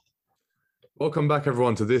Welcome back,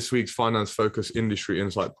 everyone, to this week's Finance Focus Industry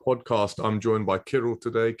Insight podcast. I'm joined by Kirill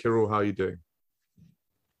today. Kirill, how are you doing?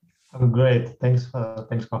 I'm great. Thanks for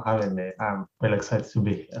having me. I'm really excited to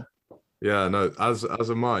be here. Yeah, no, as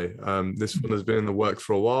am I. This one has been in the works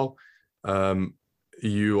for a while.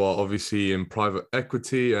 You are obviously in private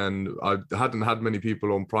equity, and I hadn't had many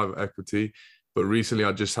people on private equity, but recently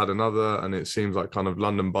I just had another, and it seems like kind of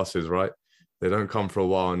London buses, right? They don't come for a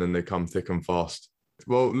while, and then they come thick and fast.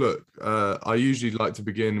 Well, look, I usually like to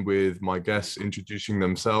begin with my guests introducing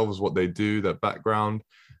themselves, what they do, their background.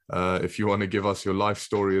 If you want to give us your life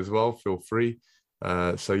story as well, feel free.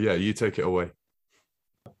 So yeah, you take it away.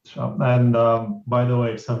 Sure. And by the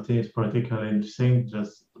way, if something is particularly interesting,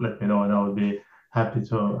 just let me know, and I will be happy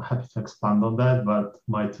to expand on that. But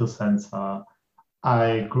my 2 cents are: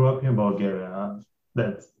 I grew up in Bulgaria,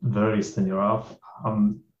 that's very Eastern Europe.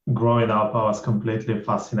 Growing up, I was completely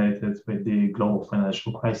fascinated with the global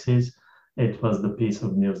financial crisis. It was the piece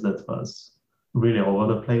of news that was really all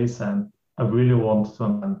over the place, and I really wanted to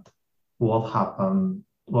understand what happened,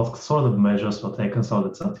 what sort of measures were taken so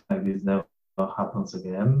that something like this never happens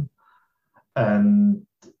again, and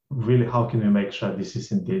really how can we make sure this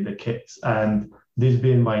is indeed the case. And this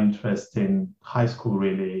being my interest in high school,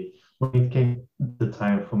 really, when it came the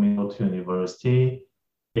time for me to go to university,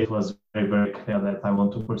 it was very, very clear that I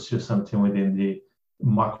want to pursue something within the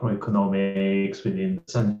macroeconomics, within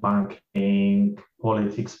central banking,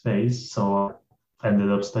 politics space. So I ended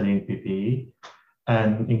up studying PPE.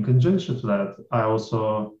 And in conjunction to that, I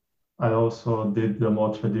also did the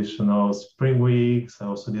more traditional spring weeks. I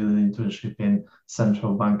also did an internship in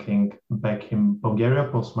central banking back in Bulgaria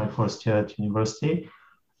post my first year at university.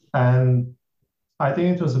 And I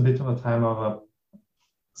think it was a bit of a time of a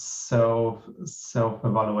self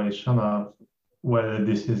evaluation of whether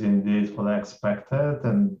this is indeed what I expected,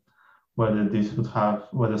 and whether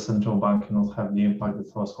central banking would have the impact that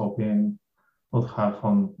I was hoping would have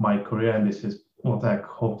on my career, and this is what I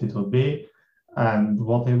hoped it would be. And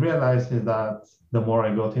what I realized is that the more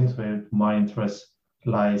I got into it, my interest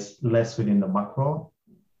lies less within the macro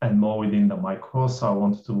and more within the micro. So I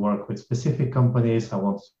wanted to work with specific companies. I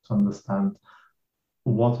wanted to understand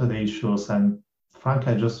what are the issues, and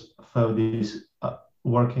frankly, I just felt this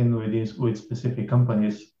working with specific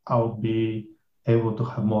companies, I would be able to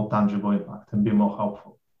have more tangible impact and be more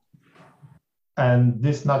helpful. And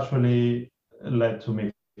this naturally led to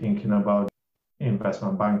me thinking about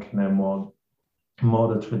investment banking and more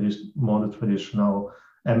the traditional,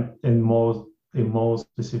 and in more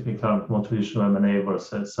specific terms, more traditional M&A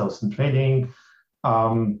versus sales and trading.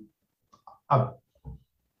 I,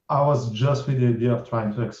 I was just with the idea of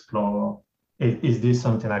trying to explore, is this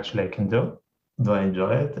something actually I can do? Do I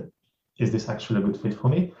enjoy it? Is this actually a good fit for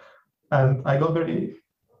me? And I got very,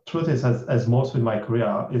 truth is, as most with my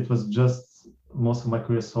career, it was just, most of my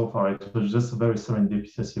career so far, it was just a very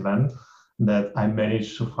serendipitous event that I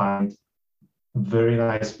managed to find very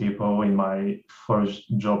nice people in my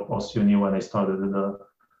first job post-uni when I started at the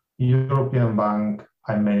European Bank.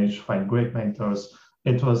 I managed to find great mentors.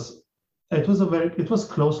 It was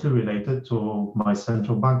closely related to my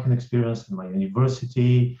central banking experience in my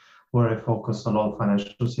university, where I focused a lot on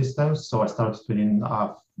financial systems. So I started within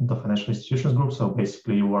the financial institutions group. So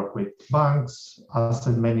basically, you work with banks,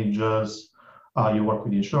 asset managers, you work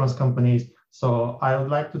with insurance companies. So I would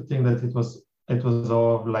like to think that it was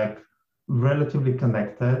all like relatively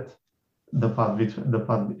connected, the path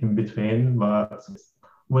in between. But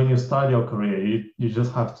when you start your career, you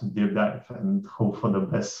just have to deep dive and hope for the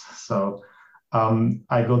best. So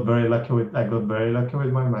I got very lucky with my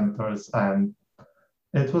mentors, and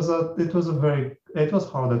it was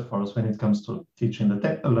hard at first when it comes to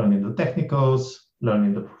learning the technicals,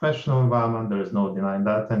 learning the professional environment. There is no denying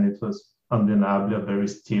that, and it was undeniably a very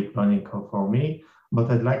steep learning curve for me. But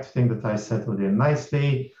I'd like to think that I settled in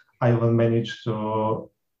nicely. I even managed to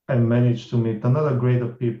meet another great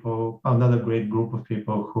group of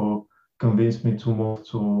people who convinced me to move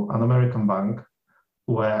to an American bank,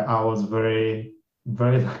 where I was very,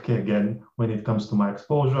 very lucky again when it comes to my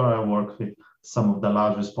exposure. I worked with some of the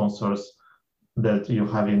largest sponsors that you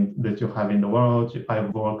have in the world.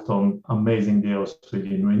 I've worked on amazing deals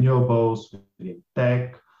within renewables, within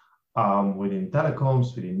tech, within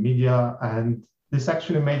telecoms, within media, and this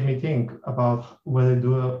actually made me think about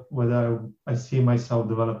whether I see myself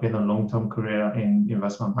developing a long-term career in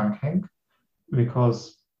investment banking,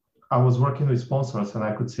 because I was working with sponsors and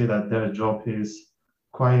I could see that their job is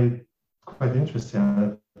quite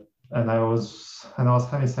interesting, and I was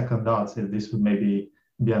having second thoughts if this would maybe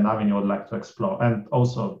be an avenue I'd like to explore. And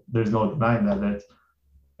also, there's no denying that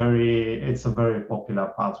it's a very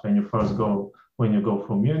popular path when when you go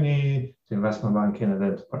from uni to investment banking and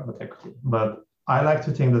then to private equity. But I like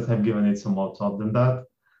to think that I've given it some more thought than that.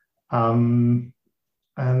 And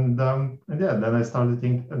yeah, then I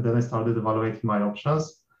started evaluating my options,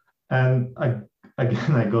 and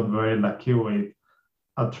I got very lucky with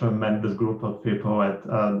a tremendous group of people at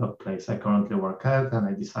the place I currently work at, and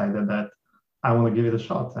I decided that I want to give it a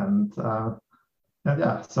shot. And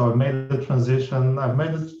yeah, so I made the transition.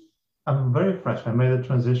 I'm very fresh. I made the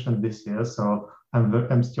transition this year, so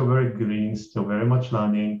I'm still very green, still very much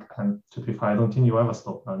learning. And to be fair, I don't think you ever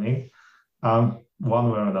stop learning, one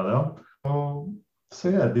way or another. So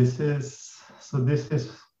yeah, this is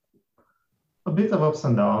a bit of ups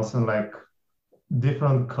and downs and like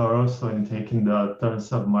different curves when taking the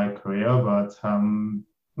turns of my career,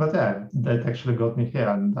 but yeah, that actually got me here.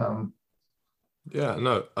 And yeah,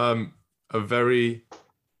 no, a very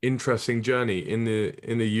interesting journey in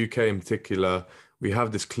the UK in particular. We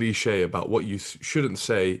have this cliche about what you shouldn't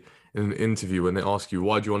say in an interview when they ask you,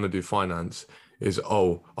 why do you want to do finance? Is,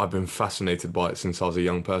 oh, I've been fascinated by it since I was a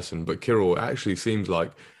young person. But Kirill, it actually seems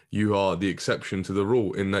like you are the exception to the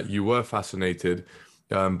rule in that you were fascinated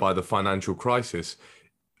by the financial crisis.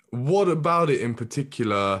 What about it in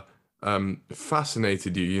particular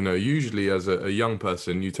fascinated you? You know, usually as a young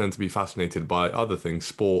person, you tend to be fascinated by other things,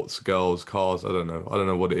 sports, girls, cars. I don't know. I don't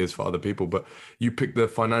know what it is for other people, but you picked the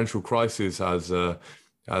financial crisis as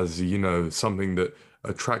you know, something that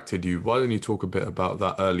attracted you. Why don't you talk a bit about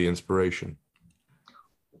that early inspiration?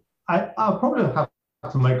 I'll probably have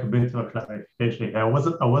to make a bit of a clarification here. I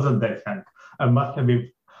wasn't that young. I must have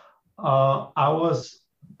been. I was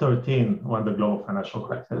 13 when the global financial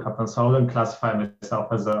crisis happened, so I wouldn't classify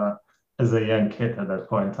myself as a young kid at that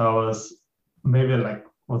point. I was maybe like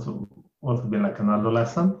what would be like an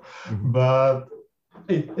adolescent, but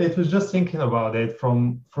it was just thinking about it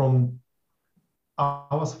from I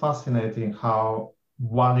was fascinating how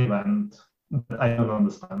one event that I don't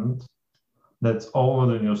understand that's all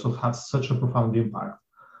over the news will have such a profound impact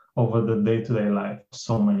over the day-to-day life of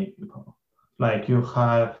so many people. Like you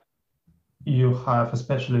have,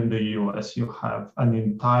 especially in the US, you have an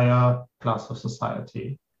entire class of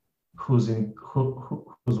society whose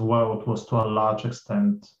world was to a large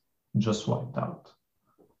extent just wiped out.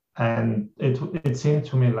 And it seemed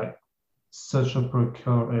to me like such a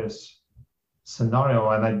precarious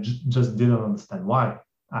scenario, and I just didn't understand why.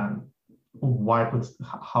 And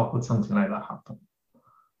how could something like that happen?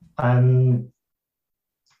 And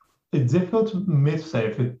it's difficult to me to say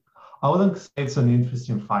if it. I wouldn't say it's an interest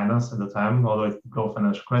in finance at the time, although it's the global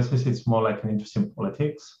financial crisis. It's more like an interest in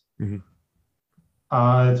politics. Mm-hmm.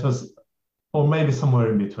 It was, or maybe somewhere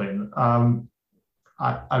in between.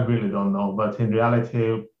 I really don't know, but in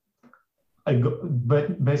reality,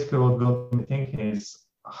 but basically what got me thinking is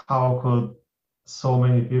how could so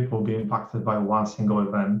many people be impacted by one single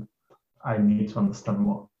event? I need to understand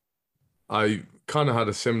more. I kind of had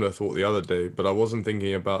a similar thought the other day, but I wasn't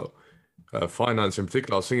thinking about finance in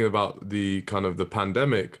particular. I was thinking about the kind of the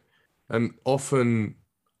pandemic, and often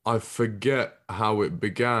I forget how it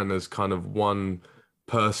began as kind of one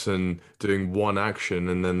person doing one action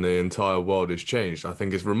and then the entire world is changed. I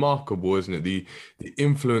think it's remarkable, isn't it? The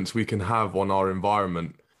influence we can have on our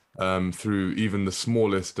environment through even the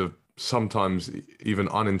smallest of sometimes even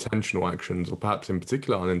unintentional actions, or perhaps in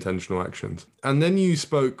particular unintentional actions. And then you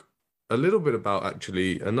spoke a little bit about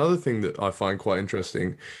actually another thing that I find quite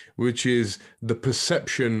interesting, which is the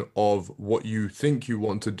perception of what you think you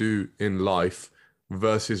want to do in life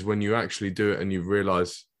versus when you actually do it and you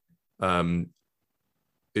realize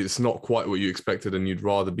it's not quite what you expected and you'd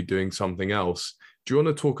rather be doing something else. Do you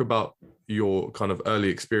want to talk about your kind of early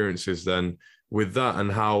experiences then with that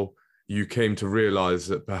and how you came to realize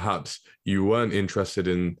that perhaps you weren't interested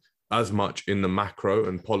in as much in the macro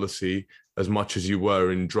and policy as much as you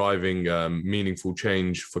were in driving meaningful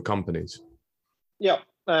change for companies? Yeah,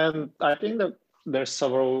 and I think that there's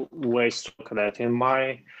several ways to look at that. In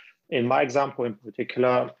my example in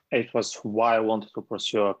particular, it was why I wanted to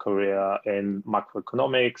pursue a career in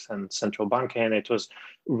macroeconomics and central banking. It was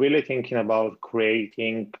really thinking about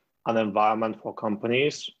creating an environment for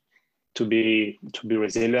companies to be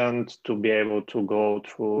resilient, to be able to go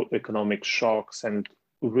through economic shocks and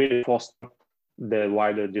really foster the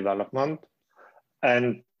wider development.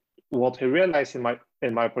 And what I realized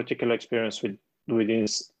in my particular experience with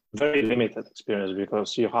this very limited experience,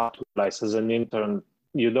 because you have to realize as an intern,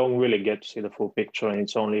 you don't really get to see the full picture and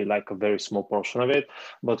it's only like a very small portion of it.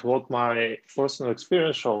 But what my personal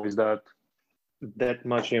experience showed is that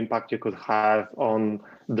much impact you could have on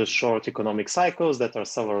the short economic cycles that are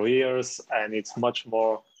several years. And it's much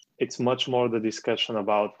more the discussion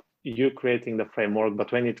about you creating the framework,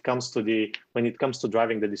 but when it comes to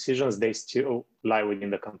driving the decisions, they still lie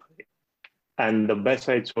within the company. And the best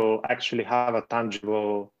way to actually have a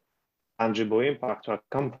tangible impact to a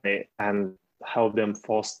company and help them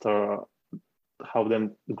foster, help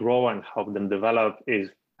them grow and help them develop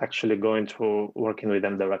is actually going to working with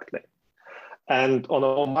them directly. And on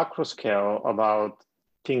a more macro scale, about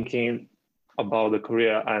thinking about the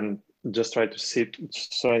career and just trying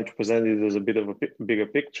to present it as a bit of a bigger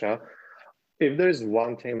picture. If there is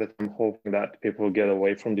one thing that I'm hoping that people get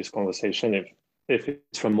away from this conversation, if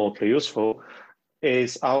it's remotely useful,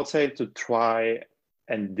 is I would say to try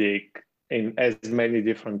and dig in as many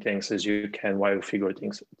different things as you can while you figure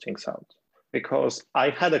things out. Because I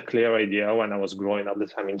had a clear idea when I was growing up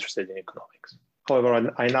that I'm interested in economics.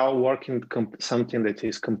 However, I now work in something that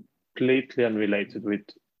is completely unrelated with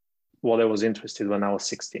what I was interested in when I was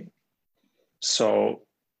 16. So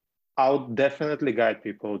I would definitely guide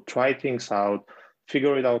people, try things out,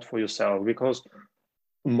 figure it out for yourself, because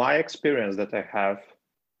my experience that I have,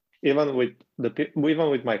 even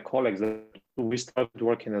with my colleagues that we started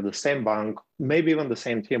working at the same bank, maybe even the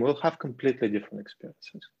same team, we'll have completely different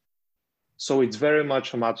experiences. So it's very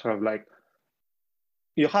much a matter of like,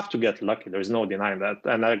 you have to get lucky. There's no denying that.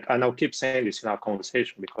 And I'll keep saying this in our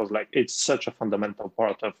conversation because like it's such a fundamental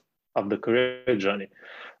part of the career journey.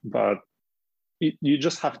 But you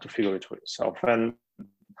just have to figure it for yourself. And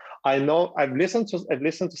I know I've listened to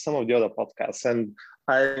some of the other podcasts, and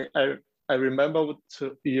I remember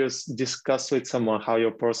you discuss with someone how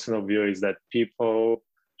your personal view is that people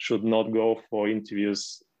should not go for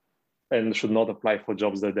interviews and should not apply for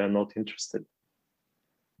jobs that they're not interested.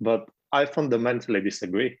 But I fundamentally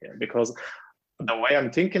disagree here, because the way I'm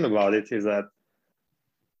thinking about it is that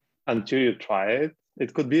until you try it,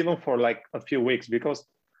 it could be even for like a few weeks, because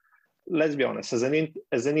let's be honest, as an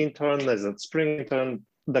intern, as a spring intern,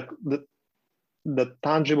 the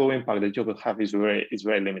tangible impact that you could have is very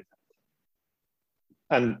limited.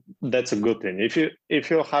 And that's a good thing. If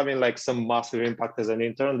you're having like some massive impact as an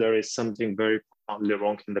intern, there is something very profoundly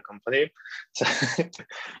wrong in the company.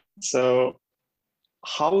 So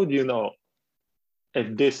how would you know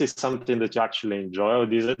if this is something that you actually enjoy, or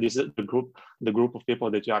this is the group of people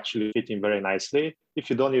that you actually fit in very nicely, if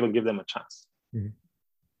you don't even give them a chance? Mm-hmm.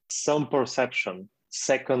 Some perception,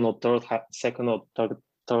 second or third hand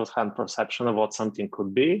perception of what something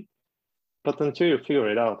could be, but until you figure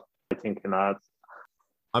it out, I think that.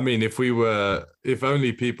 I mean, if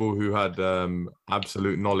only people who had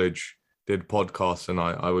absolute knowledge did podcasts, and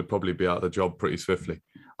I would probably be out of the job pretty swiftly.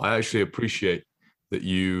 I actually appreciate that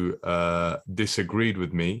you disagreed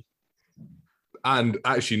with me. And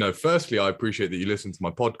actually, no, firstly, I appreciate that you listened to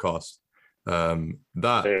my podcast. That's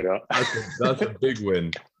a big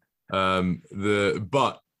win.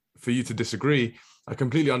 But for you to disagree, I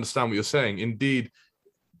completely understand what you're saying. Indeed,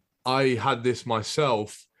 I had this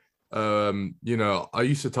myself. I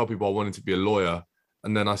used to tell people I wanted to be a lawyer,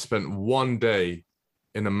 and then I spent one day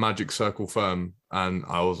in a magic circle firm, and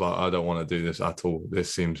I was like, I don't want to do this at all.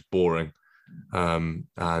 This seems boring. And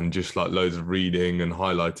just like loads of reading and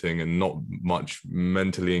highlighting and not much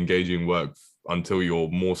mentally engaging work until you're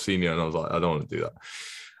more senior. And I was like, I don't want to do that.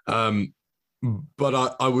 But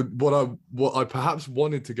what I perhaps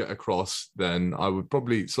wanted to get across, then I would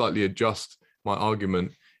probably slightly adjust my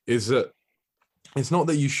argument, is that it's not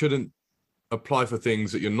that you shouldn't apply for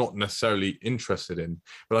things that you're not necessarily interested in,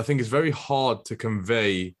 but I think it's very hard to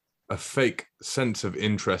convey a fake sense of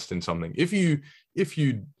interest in something. If you,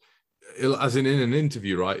 as in an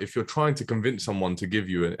interview, right? If you're trying to convince someone to give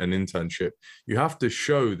you an internship, you have to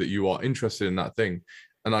show that you are interested in that thing.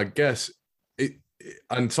 And I guess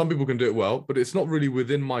and some people can do it well, but it's not really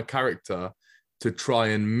within my character to try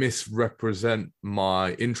and misrepresent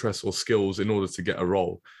my interests or skills in order to get a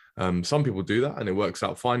role. Some people do that and it works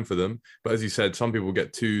out fine for them. But as you said, some people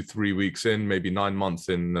get 2-3 weeks in, maybe 9 months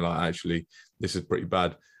in, and they're like, actually, this is pretty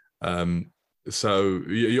bad. So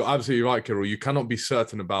you're absolutely right, Kirill. You cannot be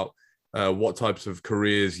certain about what types of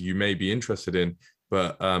careers you may be interested in.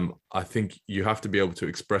 But I think you have to be able to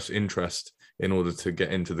express interest in order to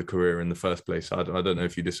get into the career in the first place. I don't know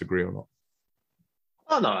if you disagree or not.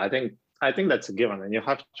 Oh, no, I think that's a given. And you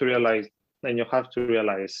have to realize,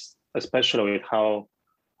 especially with how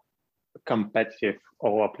competitive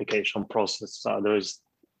all application processes are,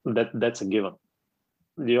 that's a given.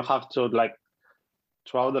 You have to, like,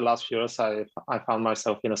 throughout the last few years, I found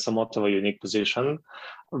myself in a somewhat of a unique position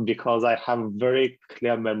because I have very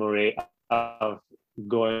clear memory of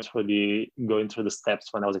going through the steps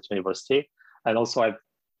when I was at university. And also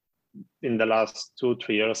in the last 2-3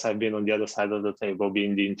 years, I've been on the other side of the table,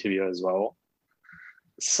 being the interviewer as well.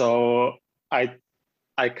 So I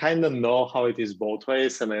I kind of know how it is both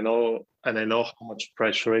ways, and I know how much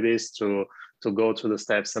pressure it is to go through the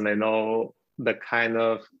steps, and I know the kind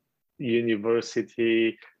of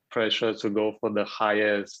university pressure to go for the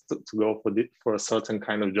highest, to go for a certain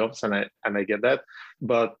kind of jobs, and I get that.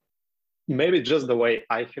 But maybe just the way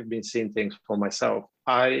I have been seeing things for myself,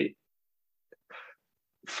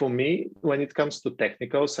 for me, when it comes to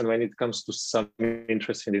technicals and when it comes to some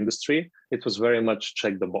interest in industry, it was very much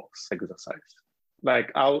check the box exercise.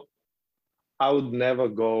 Like I would never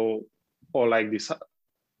go or like this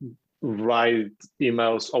write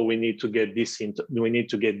emails, oh, we need to get this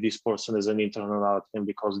person as an intern on our team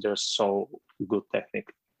because they're so good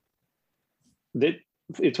technically.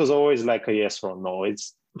 It was always like a yes or no.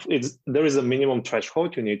 It's there is a minimum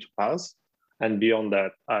threshold you need to pass, and beyond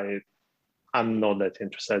that, I'm not that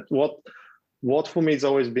interested. What for me has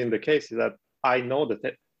always been the case is that I know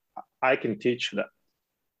that I can teach that.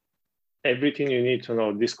 Everything you need to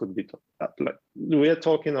know, this could be taught. Like, we are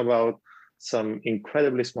talking about some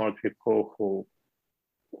incredibly smart people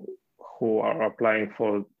who are applying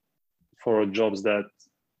for jobs that,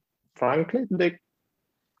 frankly,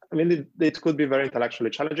 it could be very intellectually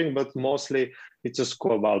challenging, but mostly it's just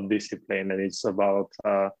about discipline, and it's about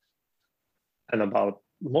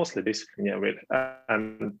mostly discipline, yeah, really.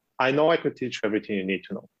 And I know I could teach everything you need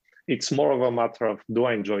to know. It's more of a matter of, do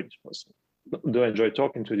I enjoy this person? Do I enjoy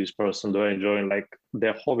talking to this person? Do I enjoy like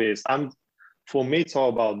their hobbies? And for me, it's all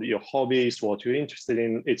about your hobbies, what you're interested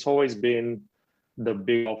in. It's always been the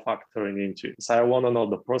big factor in interviews. I want to know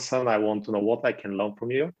the person. I want to know what I can learn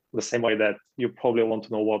from you, the same way that you probably want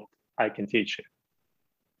to know what I can teach you.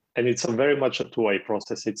 And it's very much a two-way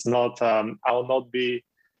process. It's not, I will not be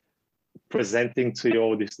presenting to you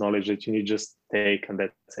all this knowledge that you need just take and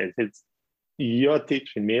that's it. It's, you're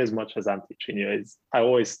teaching me as much as I'm teaching you. I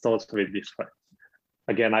always thought with this way.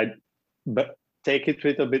 Again, but take it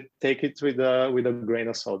with a grain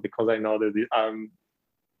of salt, because I know that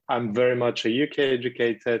I'm very much a UK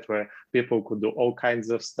educated, where people could do all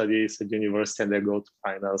kinds of studies at university and they go to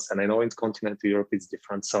finals. And I know in continental Europe it's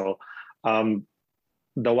different. So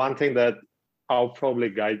the one thing that I'll probably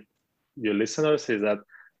guide your listeners is that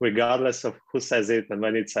regardless of who says it and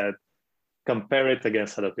when it's said, compare it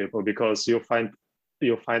against other people, because you'll find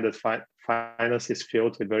that finance is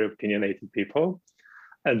filled with very opinionated people,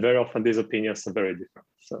 and very often these opinions are very different.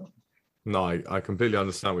 So no, I completely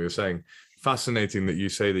understand what you're saying. Fascinating that you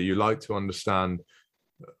say that you like to understand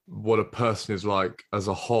what a person is like as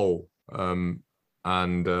a whole, and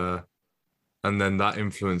then that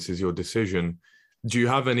influences your decision. Do you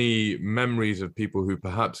have any memories of people who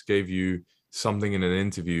perhaps gave you something in an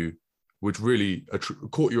interview which really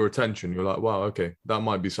caught your attention? You're like, wow, okay, that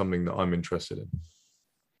might be something that I'm interested in.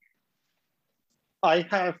 I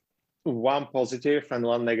have one positive and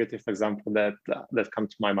one negative example that come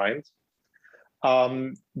to my mind.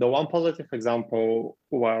 The one positive example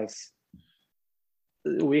was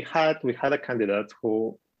we had a candidate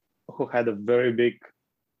who had a very big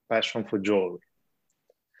passion for jewelry.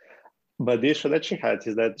 But the issue that she had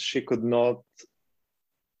is that she could not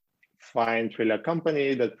find really a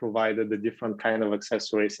company that provided the different kind of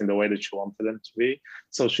accessories in the way that she wanted them to be.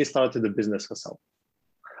 So she started the business herself.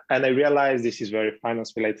 And I realized this is very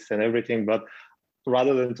finance related and everything, but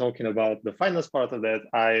rather than talking about the finance part of that,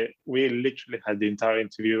 we literally had the entire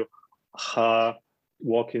interview, her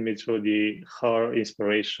walking me through her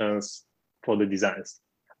inspirations for the designs.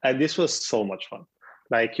 And this was so much fun.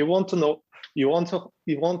 Like, you want to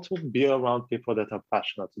be around people that are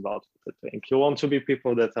passionate about what they think. You want to be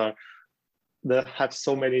people that have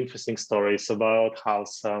so many interesting stories about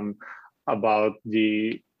about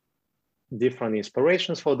the different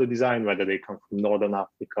inspirations for the design, whether they come from Northern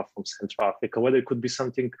Africa, from Central Africa, whether it could be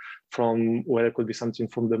something from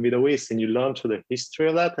the Middle East, and you learn through the history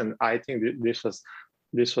of that. And I think this was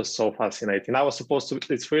so fascinating.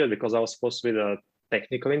 It's weird because I was supposed to be the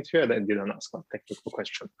technical interview and didn't ask a technical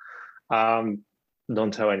question.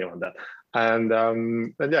 Don't tell anyone that. And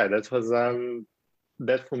yeah,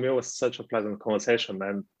 that for me was such a pleasant conversation.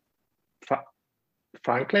 And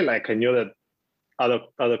frankly, like, I knew that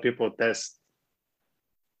other people test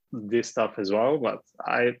this stuff as well, but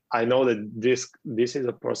I know that this is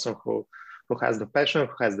a person who has the passion,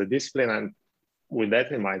 who has the discipline, and with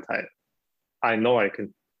that in mind, I know I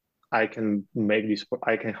can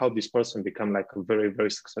help this person become like a very,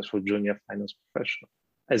 very successful junior finance professional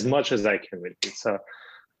as much as I can with it. So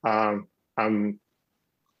I'm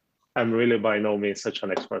really by no means such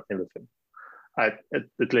an expert in the field.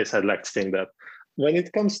 At least I'd like to think that. When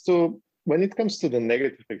it comes to the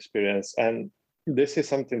negative experience, and this is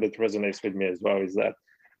something that resonates with me as well, is that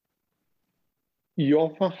you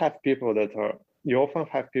often have people that are you often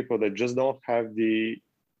have people that just don't have the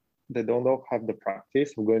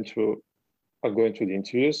practice of going through the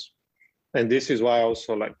interviews. And this is why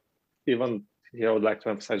also, like, even here I would like to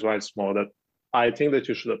emphasize why it's more that I think that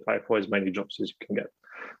you should apply for as many jobs as you can get,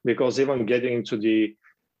 because even getting into the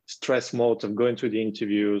stress mode of going to the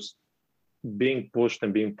interviews, being pushed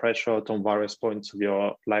and being pressured on various points of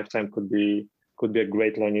your lifetime could be a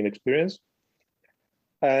great learning experience.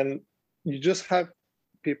 And you just have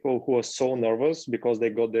people who are so nervous because they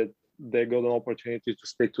got an opportunity to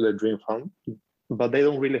speak to their dream fund, but they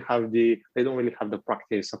don't really have the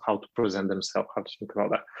practice of how to present themselves, how to think about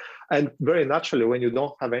that. And very naturally, when you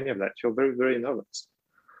don't have any of that, you're very, very nervous.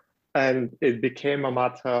 And it became a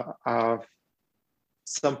matter of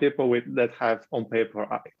some people that have on paper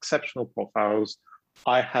exceptional profiles.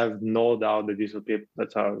 I have no doubt that these are people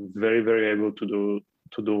that are very, very able to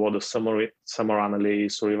do what a summer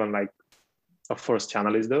analyst or even like a first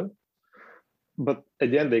analyst do. But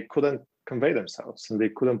at the end, they couldn't convey themselves and they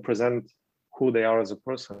couldn't present who they are as a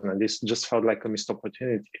person. And this just felt like a missed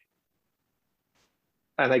opportunity.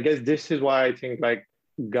 And I guess this is why I think I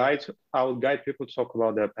would guide people to talk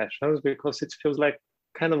about their passions, because it feels like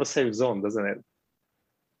kind of a safe zone, doesn't it?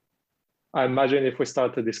 I imagine if we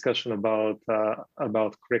start a discussion about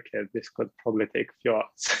cricket, this could probably take a few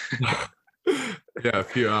hours. Yeah,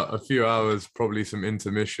 a few hours, probably some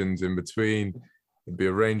intermissions in between. There'd be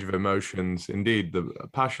a range of emotions. Indeed, the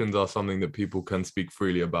passions are something that people can speak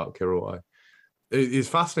freely about, Kirill. It is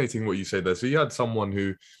fascinating what you say there. So you had someone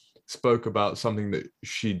who spoke about something that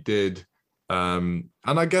she did, and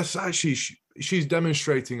I guess actually she's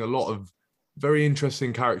demonstrating a lot of very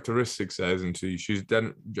interesting characteristics there, isn't she? She's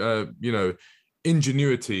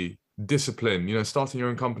ingenuity, discipline, starting your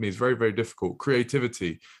own company is very, very difficult.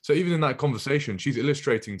 Creativity. So even in that conversation, she's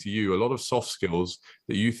illustrating to you a lot of soft skills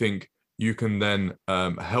that you think you can then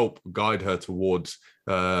help guide her towards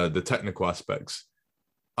the technical aspects.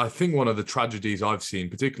 I think one of the tragedies I've seen,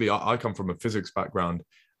 particularly I come from a physics background,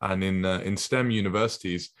 and in STEM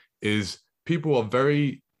universities, is people are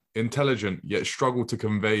very intelligent yet struggle to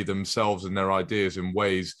convey themselves and their ideas in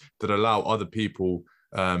ways that allow other people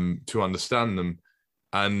to understand them.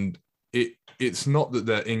 And it's not that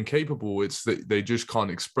they're incapable, it's that they just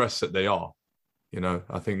can't express that they are.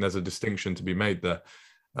 I think there's a distinction to be made there.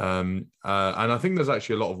 And I think there's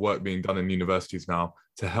actually a lot of work being done in universities now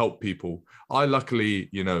to help people. I luckily,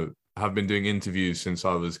 have been doing interviews since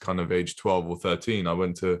I was kind of age 12 or 13. I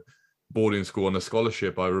went to boarding school on a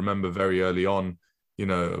scholarship. I remember very early on,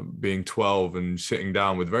 being 12 and sitting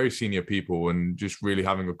down with very senior people and just really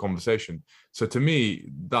having a conversation. So to me,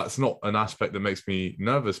 that's not an aspect that makes me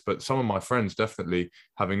nervous, but some of my friends definitely,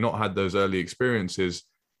 having not had those early experiences,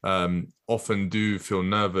 often do feel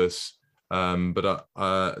nervous. But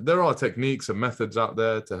there are techniques and methods out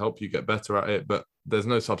there to help you get better at it, but there's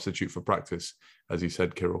no substitute for practice, as you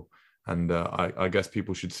said, Kirill. And I guess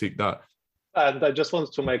people should seek that. And I just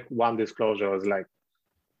wanted to make one disclosure. Is like,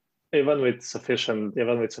 even with sufficient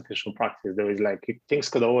practice, there is things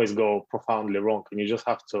could always go profoundly wrong, and you just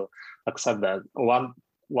have to accept that. One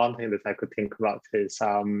thing that I could think about is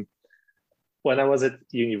when I was at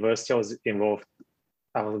university, I was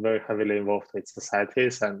very heavily involved with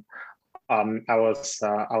societies, and I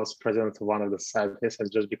was president of one of the societies, and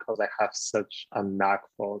just because I have such a knack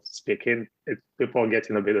for speaking, people are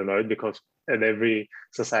getting a bit annoyed because at every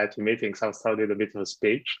society meetings I'll start with a bit of a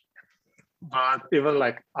speech. But even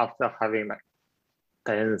after having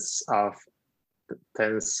tens of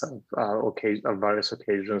various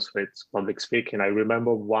occasions with public speaking, I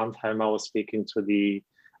remember one time I was speaking to the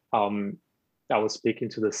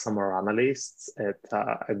summer analysts at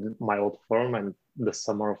my old firm, and the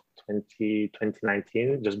summer of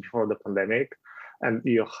 2019, just before the pandemic, and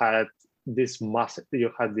you had this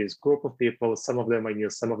group of people. Some of them I knew,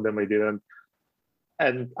 some of them I didn't.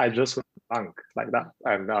 And I just went blank like that.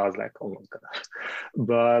 And I was like, oh my God.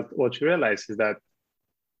 But what you realize is that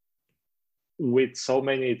with so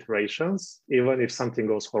many iterations, even if something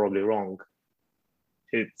goes horribly wrong,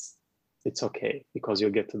 it's okay, because you'll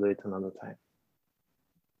get to do it another time.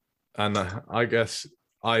 And I guess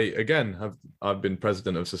I've been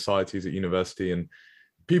president of societies at university, and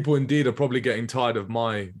people indeed are probably getting tired of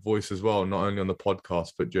my voice as well, not only on the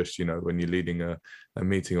podcast, but just, when you're leading a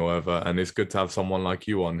meeting or whatever. And it's good to have someone like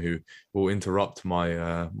you on who will interrupt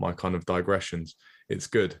my my kind of digressions. It's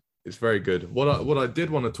good. It's very good. What I did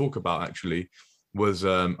want to talk about actually was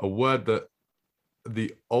a word that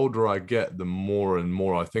the older I get, the more and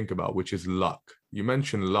more I think about, which is luck. You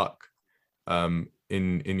mentioned luck in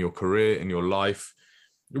your career, in your life.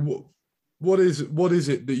 What is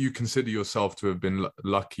it that you consider yourself to have been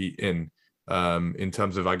lucky in? in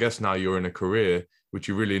terms of, I guess now you're in a career which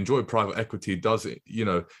you really enjoy. Private equity does, you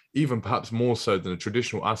know, even perhaps more so than a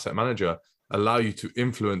traditional asset manager, allow you to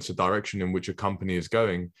influence the direction in which a company is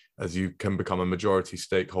going, as you can become a majority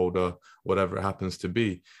stakeholder, whatever it happens to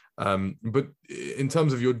be. But in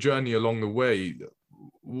terms of your journey along the way,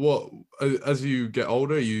 what, as you get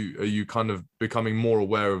older, are you kind of becoming more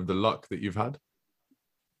aware of the luck that you've had?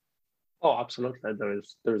 Oh, absolutely. There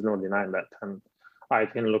is no denying that. And I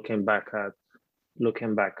think looking back at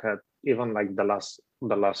even like the last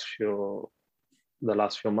few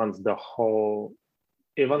months, the whole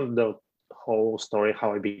story,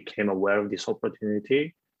 how I became aware of this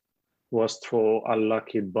opportunity was through a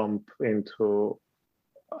lucky bump into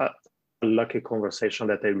a lucky conversation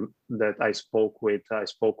that I spoke with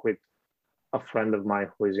a friend of mine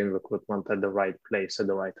who is in recruitment at the right place at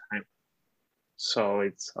the right time. So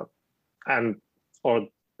it's or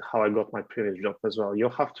how I got my previous job as well. You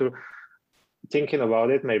have to, thinking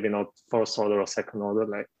about it, maybe not first order or second order,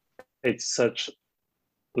 like it's such,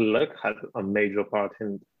 luck had a major part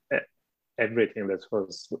in everything that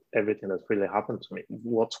really happened to me.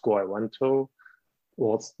 What school I went to,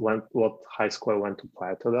 what high school I went to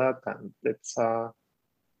prior to that, and it's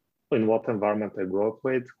in what environment I grew up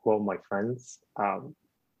with, who are my friends.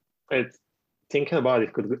 It's, thinking about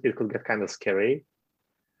it could get kind of scary,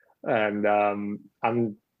 and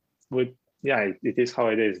it is how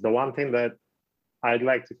it is. The one thing that I'd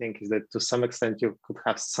like to think is that to some extent you could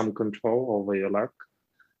have some control over your luck,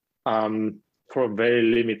 for a very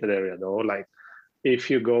limited area though. Like if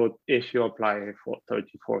you apply for 30,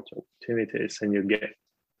 40 opportunities and you get,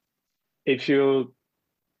 if you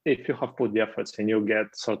have put the efforts and you get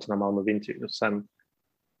certain amount of interviews, and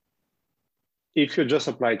if you just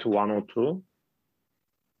apply to one or two,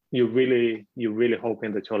 you're really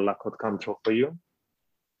hoping that your luck would come true for you,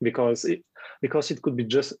 because it could be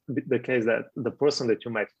just the case that the person that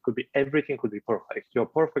you met could be, everything could be perfect. You're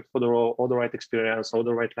perfect for the role, all the right experience, all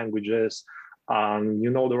the right languages, you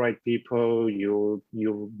know the right people, you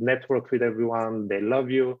network with everyone, they love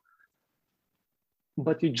you,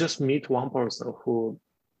 but you just meet one person who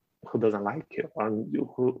doesn't like you and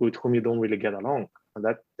with whom you don't really get along, and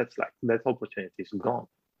that's like, that opportunity is gone.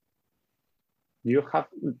 You have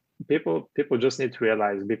people just need to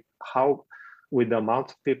realize how, with the amount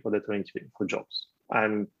of people that are interviewing for jobs,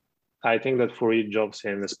 and I think that for each jobs,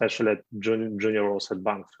 and especially at junior roles at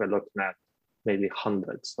banks, we're looking at maybe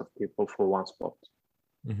hundreds of people for one spot.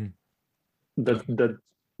 Mm-hmm. The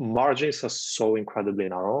margins are so incredibly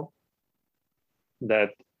narrow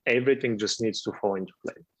that everything just needs to fall into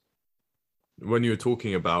place. When you were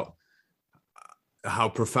talking about how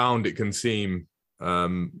profound it can seem,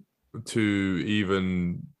 to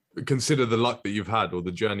even consider the luck that you've had or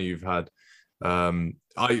the journey you've had,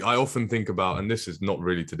 I often think about, and this is not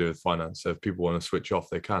really to do with finance, so if people want to switch off,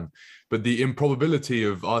 they can, but the improbability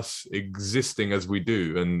of us existing as we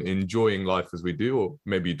do and enjoying life as we do, or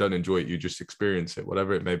maybe you don't enjoy it, you just experience it,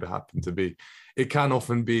 whatever it may happen to be. It can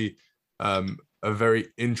often be a very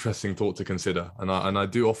interesting thought to consider. And I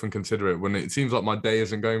do often consider it when it seems like my day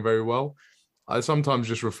isn't going very well. I sometimes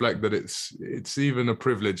just reflect that it's even a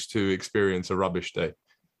privilege to experience a rubbish day,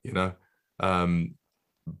 you know?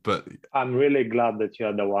 But I'm really glad that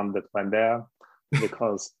you're the one that went there,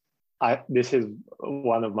 because this is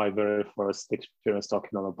one of my very first experience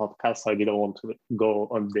talking on a podcast. So I didn't want to go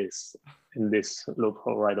on this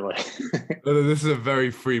loophole right away. This is a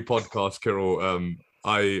very free podcast, Kirill.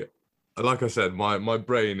 Like I said, my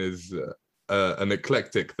brain is an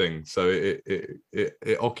eclectic thing, so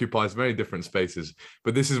it occupies very different spaces.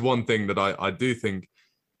 But this is one thing that I do think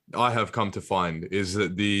I have come to find, is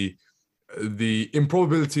that the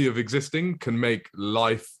improbability of existing can make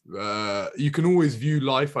life, you can always view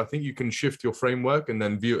life, I think you can shift your framework and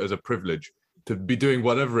then view it as a privilege to be doing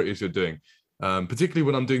whatever it is you're doing, particularly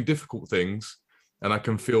when I'm doing difficult things and I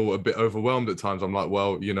can feel a bit overwhelmed at times. I'm like,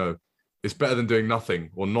 well, you know, it's better than doing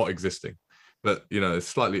nothing or not existing. But, you know, it's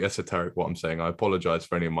slightly esoteric what I'm saying. I apologize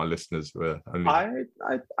for any of my listeners who are only...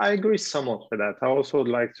 I agree somewhat with that. I also would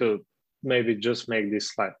like to maybe just make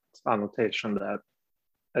this slight annotation that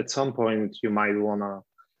at some point you might want to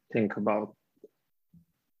think about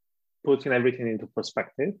putting everything into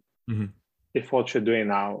perspective. Mm-hmm. If what you're doing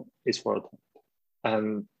now is worth it.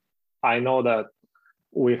 And I know that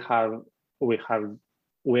we're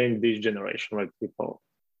in this generation where people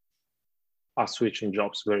are switching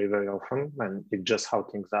jobs very, very often, and it's just how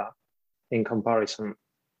things are. In comparison,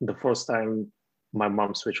 the first time my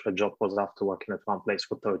mom switched her job was after working at one place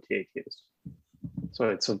for 38 years. So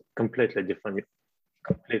it's a completely different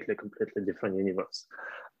universe.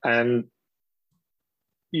 And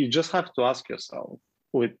you just have to ask yourself,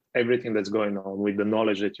 with everything that's going on, with the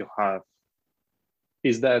knowledge that you have,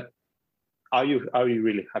 is that are you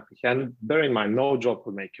really happy? And bear in mind, no job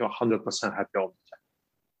will make you 100% happy all the time,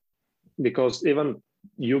 because even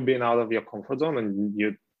you being out of your comfort zone and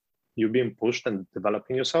you being pushed and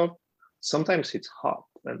developing yourself, sometimes it's hard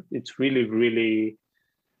and it's really, really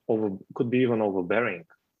could be even overbearing.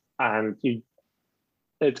 And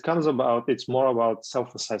it's more about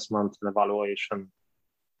self-assessment and evaluation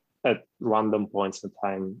at random points in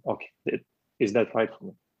time. Okay, is that right for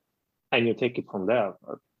me? And you take it from there.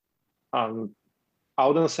 But, I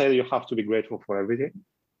wouldn't say you have to be grateful for everything.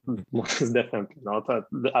 Most definitely not.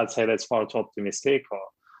 I'd say that's far too optimistic,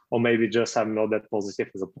 or maybe just I'm not that positive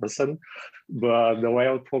as a person. But the way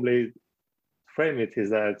I would probably frame it is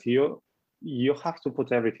that you have to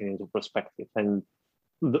put everything into perspective. And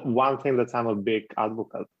the one thing that I'm a big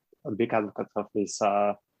advocate of is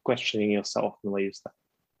questioning yourself and where you stand.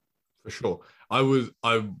 For sure.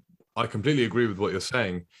 I completely agree with what you're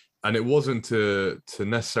saying. And it wasn't to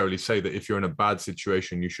necessarily say that if you're in a bad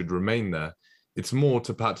situation, you should remain there. It's more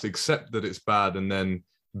to perhaps accept that it's bad and then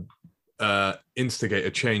instigate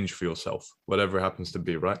a change for yourself, whatever it happens to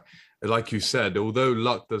be, right? Like you said, although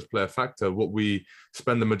luck does play a factor, what we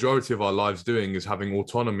spend the majority of our lives doing is having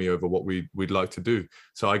autonomy over what we'd like to do.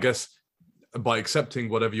 So I guess by accepting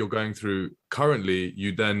whatever you're going through currently,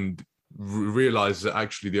 you then realize that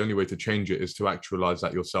actually the only way to change it is to actualize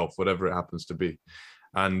that yourself, whatever it happens to be.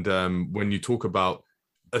 And when you talk about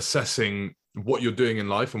assessing what you're doing in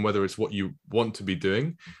life and whether it's what you want to be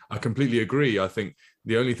doing, I completely agree. I think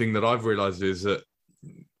the only thing that I've realized is that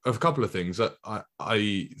of a couple of things, that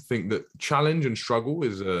I think that challenge and struggle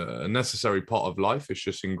is a necessary part of life. It's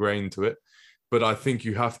just ingrained to it. But I think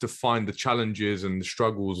you have to find the challenges and the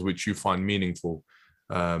struggles which you find meaningful.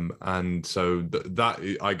 And so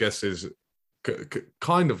that I guess is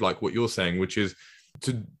kind of like what you're saying, which is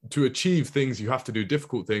to achieve things, you have to do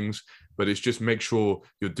difficult things, but it's just make sure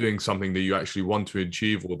you're doing something that you actually want to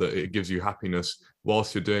achieve, or that it gives you happiness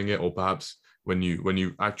whilst you're doing it, or perhaps when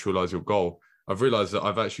you actualize your goal. I've realized that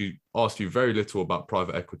I've actually asked you very little about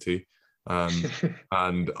private equity,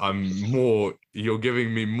 and you're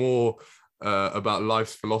giving me more about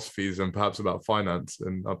life's philosophies and perhaps about finance,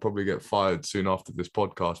 and I'll probably get fired soon after this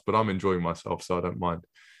podcast, but I'm enjoying myself, so I don't mind.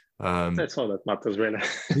 That's all that matters, really.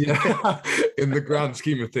 Yeah, in the grand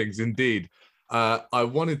scheme of things, indeed. I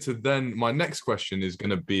wanted to then, my next question is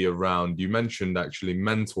going to be around, you mentioned actually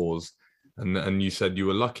mentors, and you said you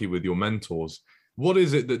were lucky with your mentors. What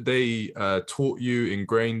is it that they taught you,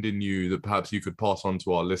 ingrained in you, that perhaps you could pass on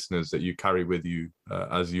to our listeners that you carry with you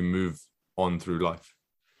as you move on through life?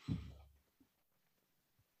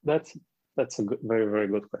 That's a very, very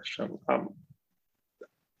good question.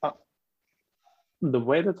 The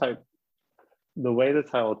way that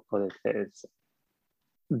I would put it is,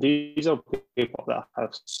 these are people that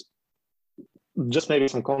have, just maybe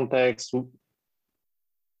some context.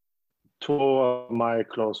 Two of my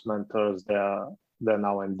close mentors, they're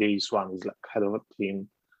now MDs. One is like head of a team.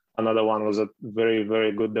 Another one was a very,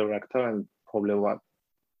 very good director, and probably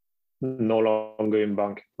no longer in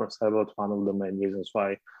banking per se, but one of the main reasons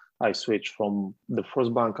why I switched from the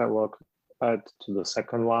first bank I worked at to the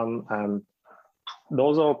second one. And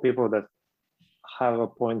those are people that have a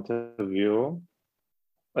point of view,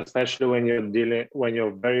 especially when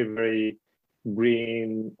you're very, very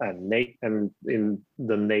green and in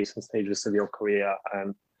the nascent stages of your career,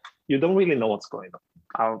 and you don't really know what's going on.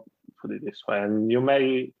 I'll put it this way. And you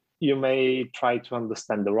may try to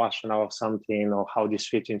understand the rationale of something or how this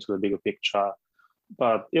fits into the bigger picture.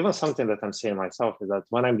 But even something that I'm seeing myself is that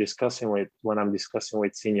when I'm discussing with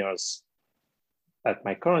seniors at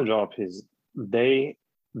my current job, is they're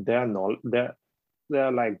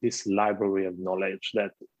like this library of knowledge,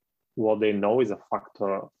 that what they know is a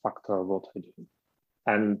factor of what I do.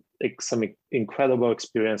 And it's some incredible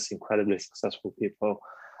experience, incredibly successful people.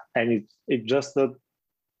 And it just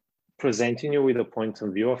presenting you with a point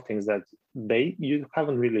of view of things that you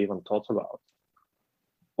haven't really even thought about.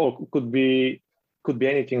 Or could be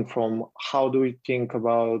anything from how do we think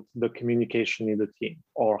about the communication in the team,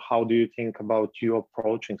 or how do you think about you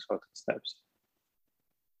approaching certain steps,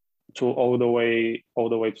 to all the way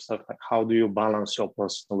to stuff like how do you balance your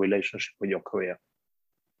personal relationship with your career,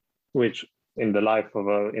 which in the life of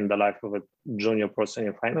a junior person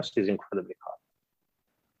in finance is incredibly hard.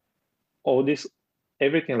 All this,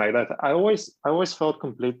 everything like that. I always felt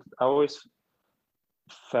complete. I always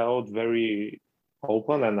felt very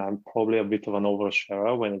open, and I'm probably a bit of an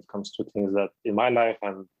oversharer when it comes to things that in my life,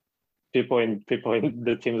 and people in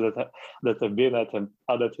the teams that have been at, and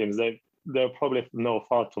other teams, they probably know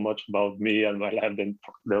far too much about me and my life than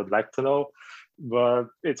they would like to know. but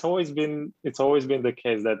it's always been the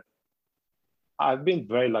case that I've been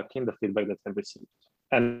very lucky in the feedback that I've received.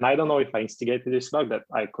 And I don't know if I instigated this luck that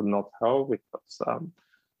I could not help because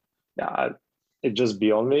it's just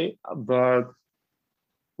beyond me. But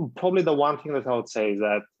probably the one thing that I would say is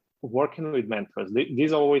that working with mentors,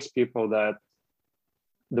 these are always people that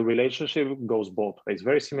the relationship goes both ways,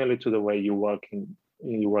 very similarly to the way you work in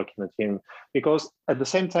a team, because at the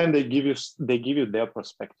same time they give you their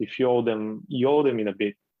perspective. You owe them in a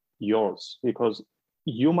bit yours, because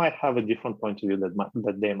you might have a different point of view that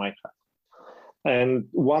they might have. And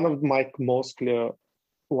one of my clearest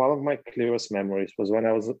memories was when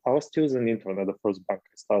I was still an intern at the first bank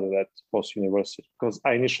I started at post university, because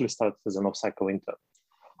I initially started as an off-cycle intern,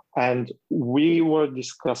 and we were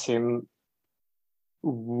discussing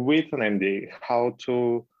with an MD how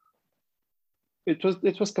to.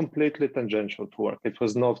 It was completely tangential to work. It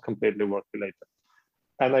was not completely work related,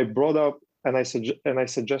 and I brought up and I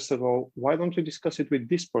suggested, well, why don't you discuss it with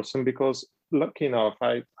this person? Because lucky enough,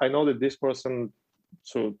 I know that this person,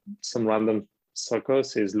 through some random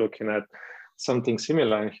circles, is looking at something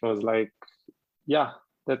similar, and he was like, yeah,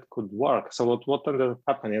 that could work. So what ended up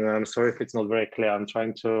happening, and I'm sorry if it's not very clear, I'm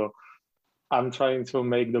trying to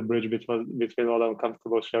make the bridge between what I'm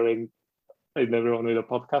comfortable sharing in everyone with a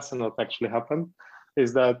podcast and what actually happened,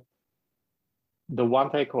 is that the one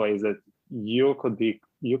takeaway is that you could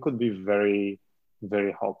be very,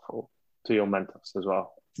 very helpful to your mentors as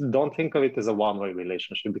well. Don't think of it as a one-way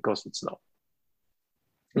relationship, because it's not.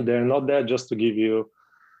 They're not there just to give you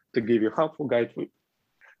helpful guide.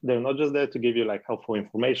 They're not just there to give you like helpful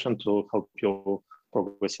information to help you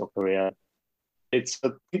progress your career. Think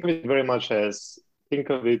of it very much as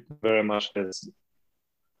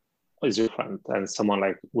your friend and someone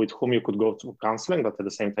like with whom you could go to counseling, but at the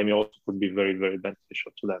same time you also could be very, very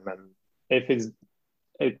beneficial to them. And if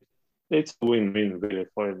it's a win-win really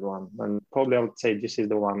for everyone. And probably I would say this is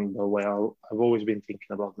the way I've always been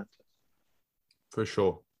thinking about mentors. For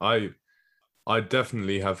sure. I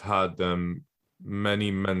definitely have had many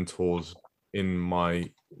mentors in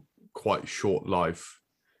my quite short life.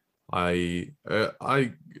 Okay,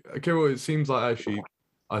 well, it seems like actually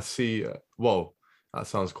I see, well, that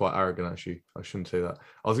sounds quite arrogant, actually. I shouldn't say that.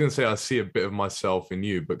 I was going to say I see a bit of myself in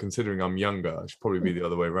you, but considering I'm younger, I should probably be the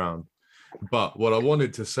other way around. But what I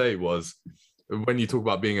wanted to say was, when you talk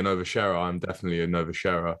about being an oversharer, I'm definitely an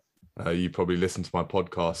oversharer. You probably listened to my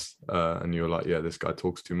podcast and you're like, yeah, this guy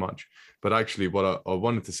talks too much. But actually, what I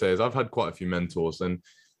wanted to say is I've had quite a few mentors, and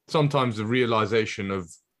sometimes the realization of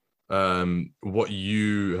what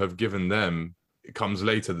you have given them, it comes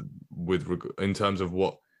later in terms of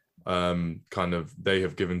what kind of they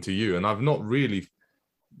have given to you. And I've not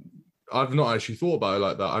actually thought about it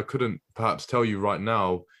like that. I couldn't perhaps tell you right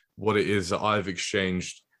now what it is that I've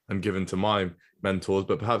exchanged and given to my mentors,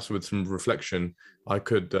 but perhaps with some reflection, I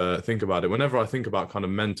could think about it. Whenever I think about kind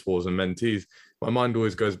of mentors and mentees, my mind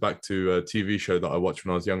always goes back to a TV show that I watched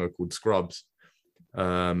when I was younger called Scrubs.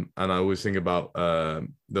 And I always think about, there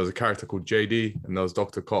was a character called JD and there was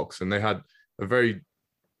Dr. Cox, and they had a very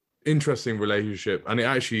interesting relationship. And it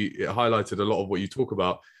highlighted a lot of what you talk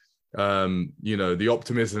about. The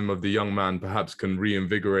optimism of the young man perhaps can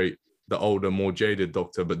reinvigorate the older, more jaded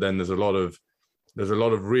doctor, but then there's a lot of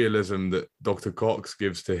realism that Dr. Cox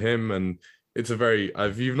gives to him. And it's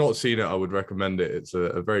if you've not seen it, I would recommend it. It's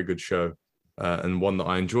a very good show and one that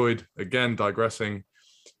I enjoyed. Again, digressing,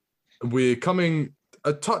 we're coming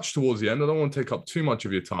a touch towards the end. I don't want to take up too much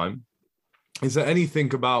of your time. Is there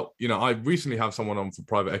anything about, I recently have someone on for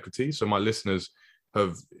private equity. So my listeners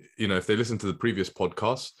have, if they listen to the previous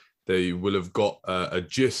podcast, they will have got a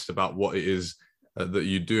gist about what it is that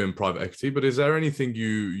you do in private equity. But is there anything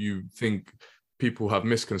you think people have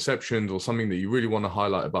misconceptions, or something that you really want to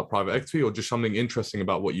highlight about private equity, or just something interesting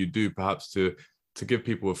about what you do, perhaps to give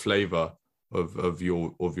people a flavor of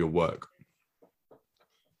your work?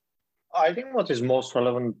 I think what is most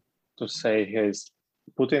relevant to say here is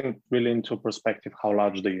putting really into perspective how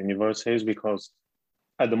large the universe is, because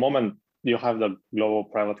at the moment you have the global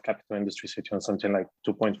private capital industry sitting on something like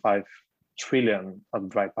 2.5 trillion of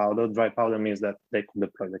dry powder. Dry powder means that they could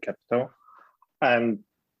deploy the capital. And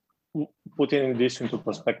putting this into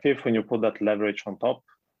perspective, when you put that leverage on top,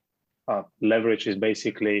 leverage is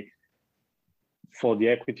basically for the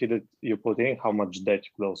equity that you put in, how much debt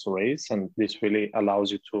you could also raise. And this really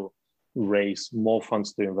allows you to raise more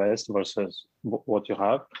funds to invest versus what you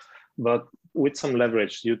have. But with some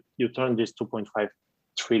leverage, you turn this 2.5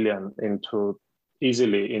 trillion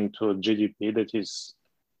easily into GDP that is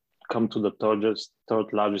come to the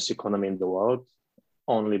third largest economy in the world,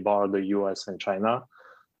 only bar the US and China.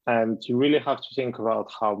 And you really have to think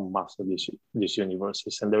about how massive this universe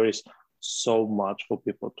is. And there is so much for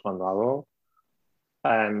people to unravel.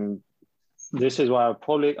 And this is why I'm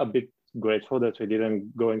probably a bit grateful that we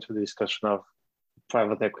didn't go into the discussion of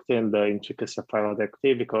private equity and the intricacies of private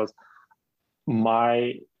equity, because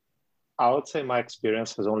I would say my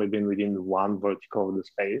experience has only been within one vertical of the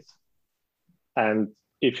space. And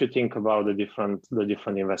if you think about the different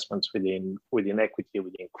investments within equity,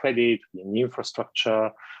 within credit, within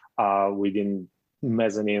infrastructure, within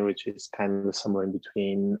mezzanine, which is kind of somewhere in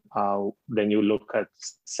between, then you look at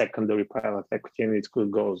secondary private equity, and it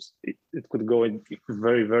could go in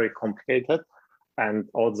very, very complicated. And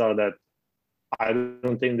odds are that I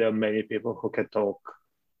don't think there are many people who can talk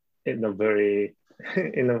in a very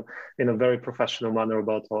in a very professional manner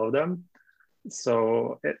about all of them.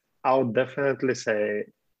 So I would definitely say,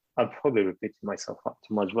 I'll probably repeat myself up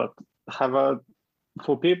too much, but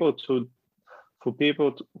for people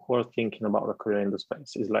who are thinking about a career in the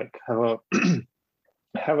space, is like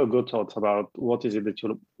have a good thought about what is it that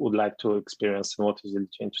you would like to experience and what is it that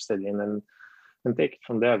you're interested in, and take it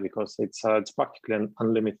from there, because it's practically an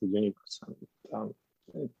unlimited universe,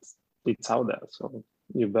 and it's out there. So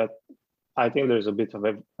you bet. I think there's a bit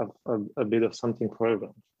of something for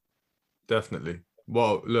everyone. Definitely.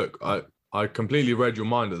 Well, look, I completely read your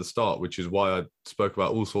mind at the start, which is why I spoke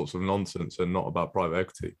about all sorts of nonsense and not about private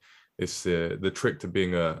equity. It's the trick to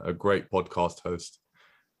being a great podcast host,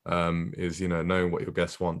 is, you know, knowing what your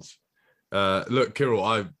guest wants. Look, Kirill,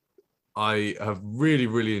 I have really,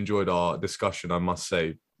 really enjoyed our discussion, I must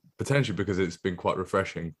say, potentially because it's been quite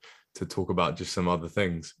refreshing to talk about just some other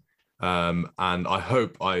things. And I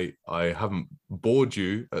hope I haven't bored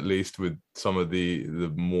you, at least, with some of the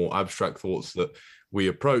more abstract thoughts that we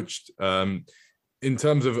approached. In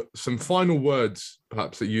terms of some final words,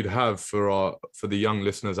 perhaps, that you'd have for the young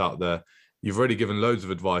listeners out there. You've already given loads of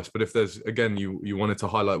advice, but if there's, again, you wanted to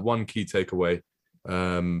highlight one key takeaway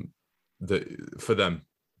for them.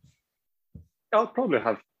 I'll probably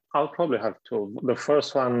have two. The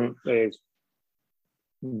first one is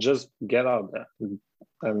just get out there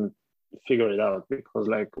and figure it out, because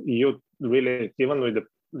like you really, even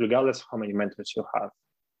regardless of how many mentors you have,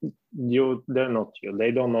 they're not you.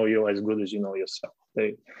 They don't know you as good as you know yourself.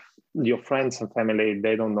 Your friends and family,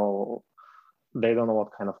 they don't know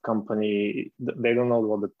what kind of company, they don't know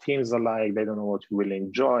what the teams are like, they don't know what you really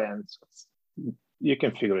enjoy, and you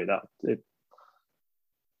can figure it out.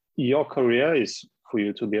 Your career is for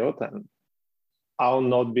you to build, and I'll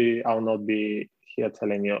not be here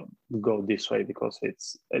telling you go this way because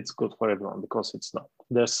it's good for everyone, because it's not.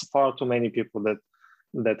 There's far too many people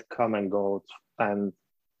that come and go, and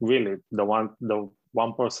really the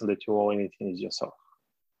one person that you owe anything is yourself.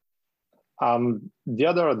 The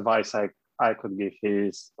other advice I could give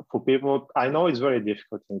is for people, I know it's very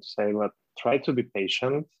difficult thing to say, but try to be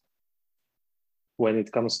patient when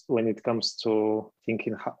it comes to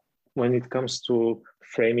thinking when it comes to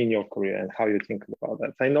framing your career and how you think about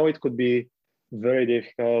that. I know it could be very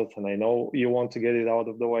difficult, and I know you want to get it out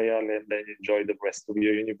of the way and then enjoy the rest of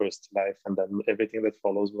your university life and then everything that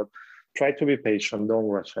follows, but try to be patient, don't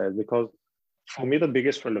rush it, because for me, the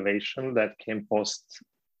biggest revelation that came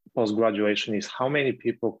post-graduation is how many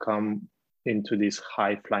people come into these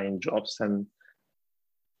high-flying jobs and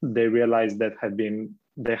they realize that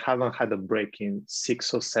they haven't had a break in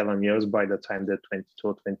 6 or 7 years by the time they're 22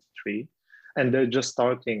 or 23, and they're just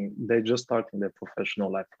starting their professional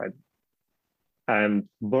life right now. And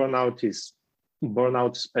burnout,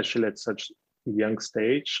 especially at such a young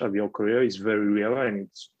stage of your career, is very real, and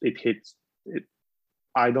it hits.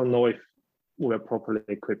 I don't know if we're properly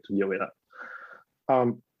equipped to deal with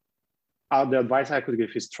that. The advice I could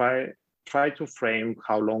give is try to frame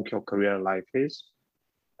how long your career life is,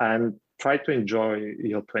 and try to enjoy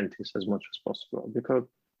your 20s as much as possible, because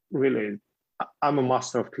really, I'm a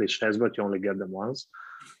master of cliches, but you only get them once.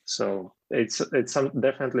 So it's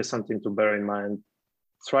definitely something to bear in mind.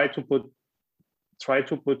 Try to put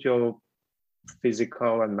your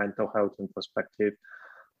physical and mental health in perspective.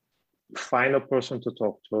 Find a person to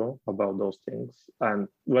talk to about those things, and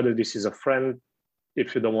whether this is a friend,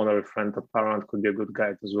 if you don't want a friend, a parent could be a good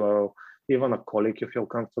guide as well, even a colleague you feel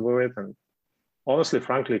comfortable with. And honestly,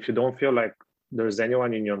 frankly, if you don't feel like there's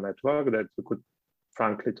anyone in your network that you could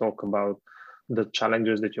frankly talk about the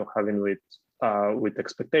challenges that you're having with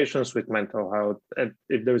expectations, with mental health, and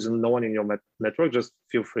if there is no one in your network, just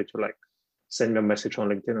feel free to send me a message on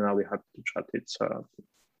LinkedIn, and I'll be happy to chat.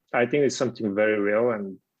 I think it's something very real,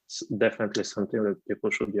 and it's definitely something that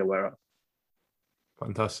people should be aware of.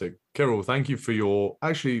 Fantastic. Kirill, thank you for your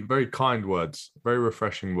actually very kind words, very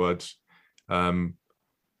refreshing words.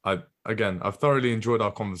 I again, I've thoroughly enjoyed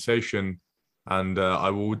our conversation, and I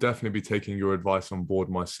will definitely be taking your advice on board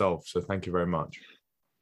myself. So thank you very much.